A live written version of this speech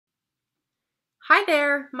Hi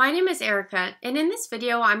there, my name is Erica, and in this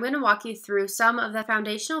video I'm going to walk you through some of the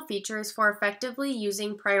foundational features for effectively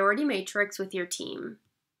using Priority Matrix with your team.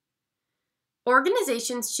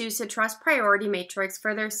 Organizations choose to trust Priority Matrix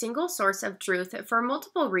for their single source of truth for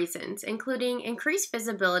multiple reasons, including increased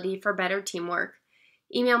visibility for better teamwork,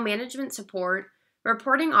 email management support,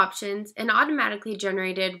 reporting options, and automatically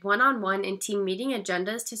generated one-on-one and team meeting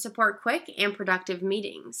agendas to support quick and productive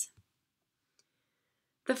meetings.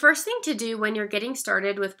 The first thing to do when you're getting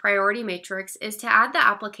started with Priority Matrix is to add the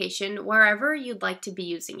application wherever you'd like to be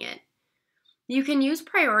using it. You can use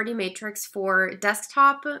Priority Matrix for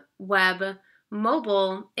desktop, web,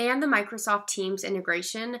 mobile, and the Microsoft Teams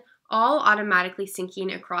integration, all automatically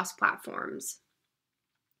syncing across platforms.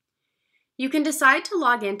 You can decide to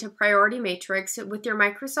log into Priority Matrix with your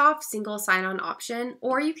Microsoft single sign-on option,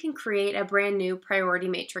 or you can create a brand new Priority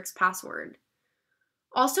Matrix password.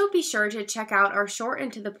 Also, be sure to check out our short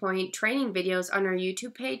and to the point training videos on our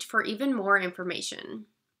YouTube page for even more information.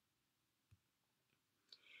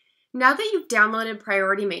 Now that you've downloaded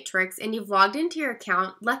Priority Matrix and you've logged into your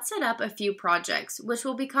account, let's set up a few projects, which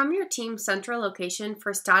will become your team's central location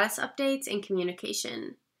for status updates and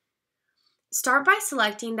communication. Start by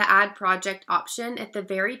selecting the Add Project option at the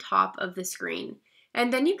very top of the screen,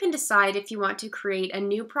 and then you can decide if you want to create a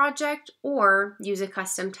new project or use a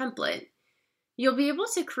custom template. You'll be able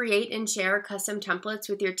to create and share custom templates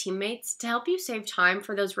with your teammates to help you save time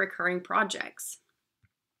for those recurring projects.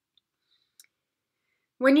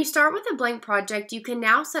 When you start with a blank project, you can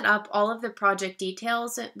now set up all of the project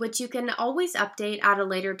details, which you can always update at a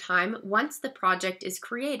later time once the project is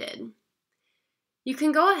created. You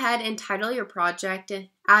can go ahead and title your project,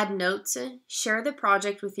 add notes, share the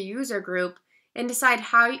project with your user group, and decide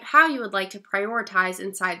how you would like to prioritize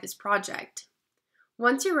inside this project.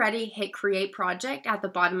 Once you're ready, hit Create Project at the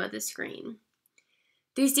bottom of the screen.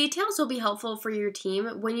 These details will be helpful for your team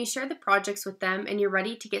when you share the projects with them and you're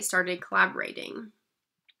ready to get started collaborating.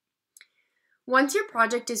 Once your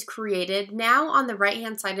project is created, now on the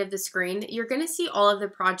right-hand side of the screen, you're going to see all of the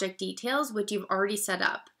project details which you've already set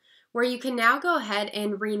up, where you can now go ahead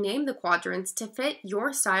and rename the quadrants to fit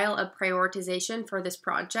your style of prioritization for this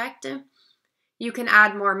project. You can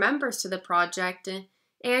add more members to the project,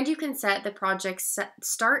 and you can set the project's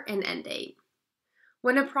start and end date.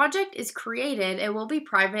 When a project is created, it will be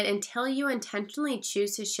private until you intentionally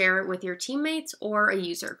choose to share it with your teammates or a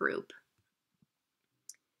user group.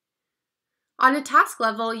 On a task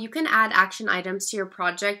level, you can add action items to your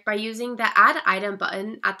project by using the Add Item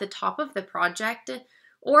button at the top of the project,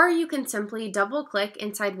 or you can simply double-click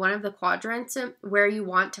inside one of the quadrants where you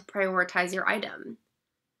want to prioritize your item.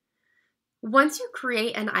 Once you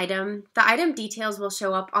create an item, the item details will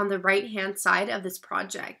show up on the right-hand side of this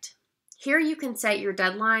project. Here you can set your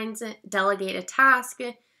deadlines, delegate a task,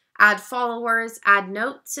 add followers, add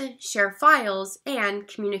notes, share files, and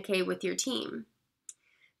communicate with your team.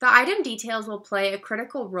 The item details will play a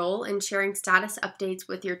critical role in sharing status updates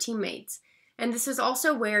with your teammates, and this is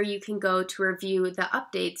also where you can go to review the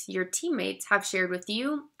updates your teammates have shared with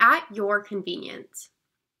you at your convenience.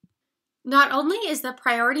 Not only is the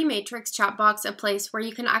Priority Matrix chat box a place where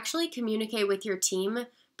you can actually communicate with your team,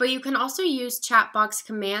 but you can also use chat box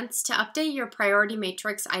commands to update your Priority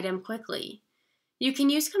Matrix item quickly. You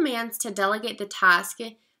can use commands to delegate the task,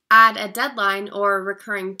 add a deadline or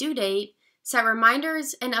recurring due date, set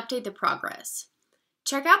reminders, and update the progress.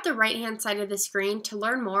 Check out the right-hand side of the screen to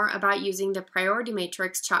learn more about using the Priority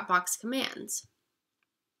Matrix chat box commands.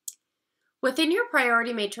 Within your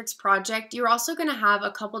Priority Matrix project, you're also going to have a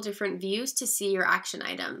couple different views to see your action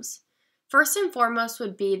items. First and foremost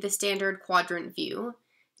would be the standard quadrant view.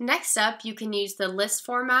 Next up, you can use the list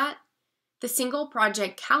format, the single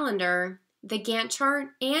project calendar, the Gantt chart,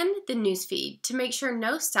 and the newsfeed to make sure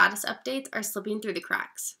no status updates are slipping through the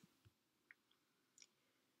cracks.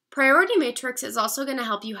 Priority Matrix is also going to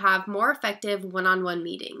help you have more effective one-on-one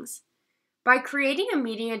meetings. By creating a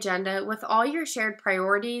meeting agenda with all your shared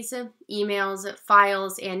priorities, emails,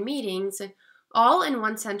 files, and meetings, all in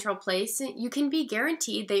one central place, you can be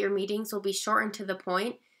guaranteed that your meetings will be short and to the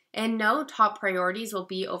point, and no top priorities will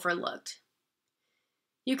be overlooked.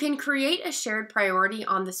 You can create a shared priority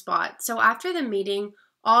on the spot, so after the meeting,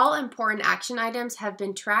 all important action items have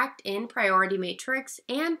been tracked in Priority Matrix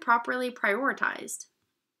and properly prioritized.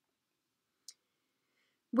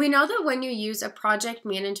 We know that when you use a project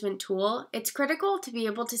management tool, it's critical to be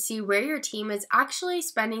able to see where your team is actually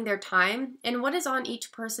spending their time and what is on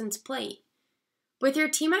each person's plate. With your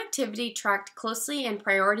team activity tracked closely in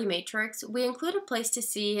Priority Matrix, we include a place to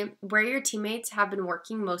see where your teammates have been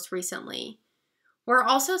working most recently. We're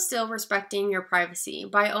also still respecting your privacy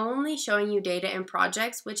by only showing you data and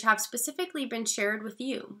projects which have specifically been shared with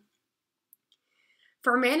you.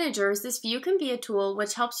 For managers, this view can be a tool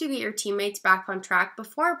which helps you get your teammates back on track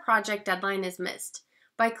before a project deadline is missed,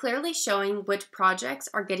 by clearly showing which projects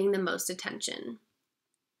are getting the most attention.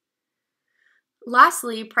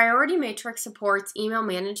 Lastly, Priority Matrix supports email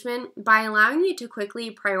management by allowing you to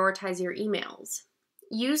quickly prioritize your emails.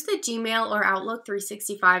 Use the Gmail or Outlook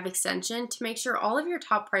 365 extension to make sure all of your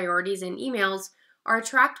top priorities and emails are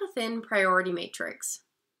tracked within Priority Matrix.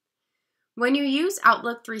 When you use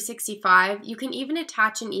Outlook 365, you can even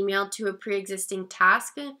attach an email to a pre-existing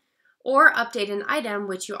task or update an item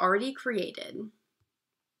which you already created.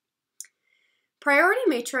 Priority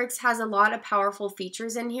Matrix has a lot of powerful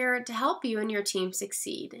features in here to help you and your team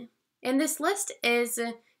succeed. And this list is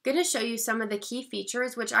going to show you some of the key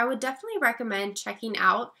features which I would definitely recommend checking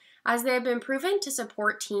out, as they have been proven to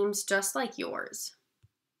support teams just like yours.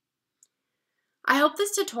 I hope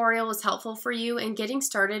this tutorial was helpful for you in getting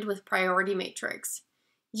started with Priority Matrix.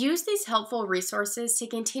 Use these helpful resources to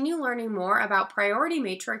continue learning more about Priority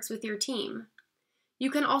Matrix with your team. You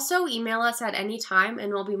can also email us at any time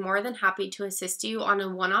and we'll be more than happy to assist you on a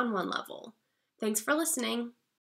one-on-one level. Thanks for listening.